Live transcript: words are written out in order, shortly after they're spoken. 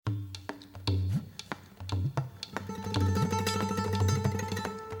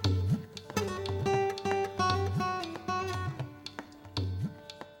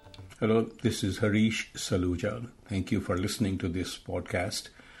Hello, this is Harish Saluja. Thank you for listening to this podcast.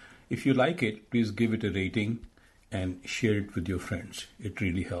 If you like it, please give it a rating and share it with your friends. It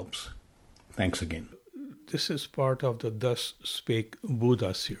really helps. Thanks again. This is part of the Thus Spake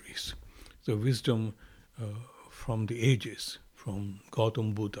Buddha series, the wisdom from the ages, from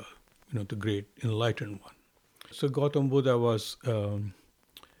Gautam Buddha, the great enlightened one. So Gautam Buddha was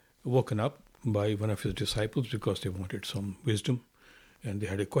woken up by one of his disciples because they wanted some wisdom and they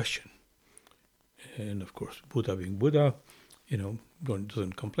had a question. And of course, Buddha being Buddha,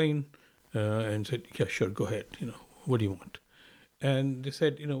 doesn't complain and said, yeah, sure, go ahead. What do you want? And they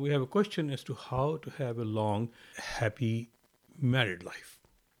said, we have a question as to how to have a long, happy married life.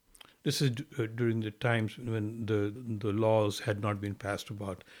 This is during the times when the laws had not been passed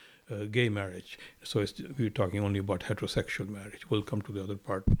about gay marriage. So we're talking only about heterosexual marriage. We'll come to the other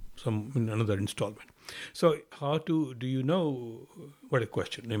part in another installment. So do you know, what a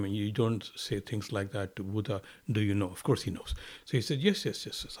question. I mean, you don't say things like that to Buddha, do you know? Of course he knows. So he said,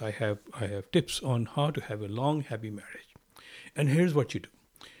 yes, I have tips on how to have a long, happy marriage. And here's what you do.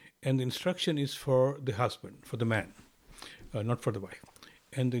 And the instruction is for the husband, for the man, not for the wife.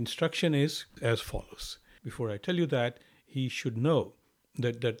 And the instruction is as follows. Before I tell you that, he should know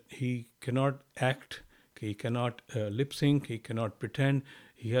that he cannot act, he cannot lip sync, he cannot pretend.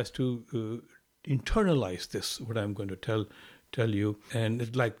 He has to internalize this, what I'm going to tell you. And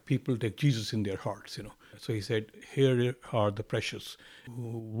it's like people take Jesus in their hearts, So he said, here are the precious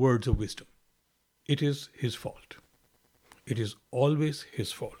words of wisdom. It is his fault. It is always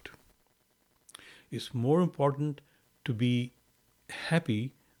his fault. It's more important to be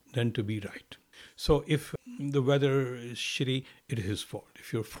happy than to be right. So if the weather is shitty, it is his fault.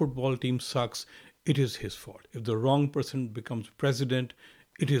 If your football team sucks, it is his fault. If the wrong person becomes president,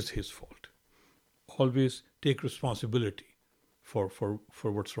 it is his fault. Always take responsibility for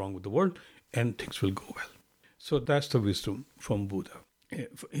what's wrong with the world, and things will go well. So that's the wisdom from Buddha.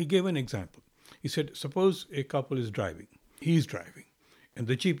 He gave an example. He said, suppose a couple is driving. He's driving, and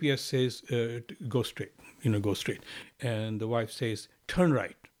the GPS says, go straight, go straight. And the wife says, turn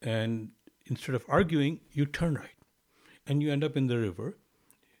right. And instead of arguing, you turn right. And you end up in the river.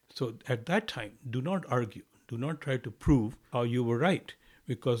 So at that time, do not argue. Do not try to prove how you were right,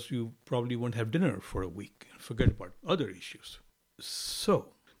 because you probably won't have dinner for a week. Forget about other issues. So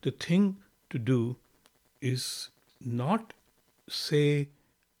the thing to do is not say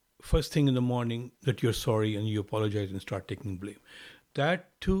first thing in the morning that you're sorry and you apologize and start taking blame.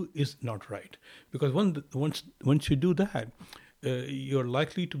 That too is not right, because once you do that, you're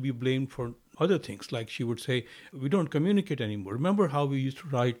likely to be blamed for other things. Like she would say, we don't communicate anymore. Remember how we used to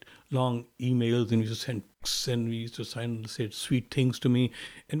write long emails and we used to send texts and we used to say sweet things to me,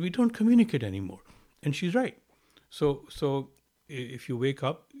 and we don't communicate anymore. And she's right. So if you wake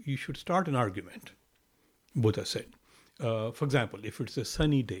up, you should start an argument, Buddha said. For example, if it's a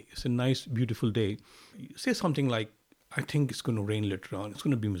sunny day, it's a nice, beautiful day, say something like, I think it's going to rain later on, it's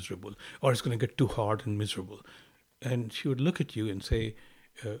going to be miserable, or it's going to get too hot and miserable. And she would look at you and say,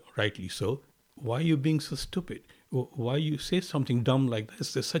 rightly so, why are you being so stupid? Why you say something dumb like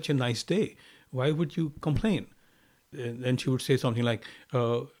this? It's such a nice day. Why would you complain? And then she would say something like,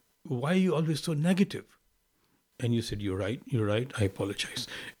 why are you always so negative? And you said, you're right, I apologize.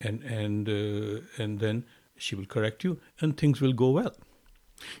 And then she will correct you and things will go well.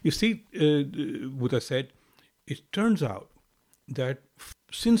 You see, Buddha said, it turns out that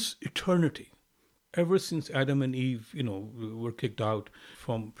since eternity, ever since Adam and Eve, were kicked out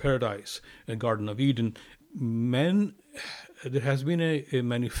from paradise, a Garden of Eden, there has been a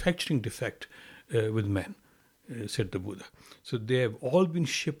manufacturing defect with men, said the Buddha. So they have all been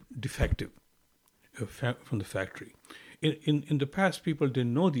shipped defective from the factory. In the past, people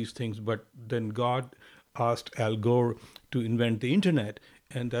didn't know these things, but then God asked Al Gore to invent the internet,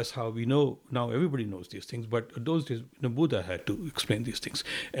 and that's how we know. Now everybody knows these things, but those days the Buddha had to explain these things.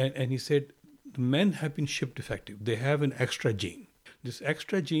 And he said, men have been shipped defective. They have an extra gene. This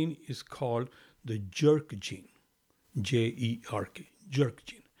extra gene is called the jerk gene, Jerk, jerk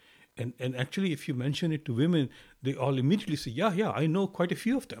gene. And actually, if you mention it to women, they all immediately say, yeah, I know quite a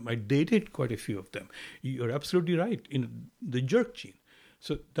few of them. I dated quite a few of them. You're absolutely right, in the jerk gene.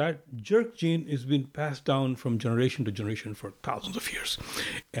 So that jerk gene is being passed down from generation to generation for thousands of years.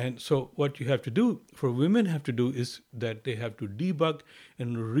 And so what you have to do, for women have to do, is that they have to debug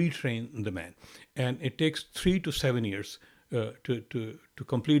and retrain the man. And it takes 3 to 7 years to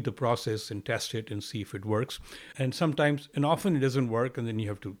complete the process and test it and see if it works. And sometimes, and often it doesn't work, and then you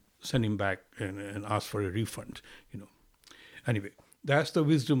have to send him back and ask for a refund, Anyway, that's the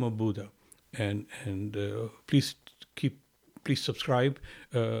wisdom of Buddha. And please please subscribe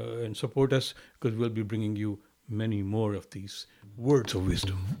and support us, because we'll be bringing you many more of these words of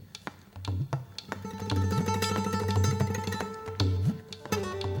wisdom.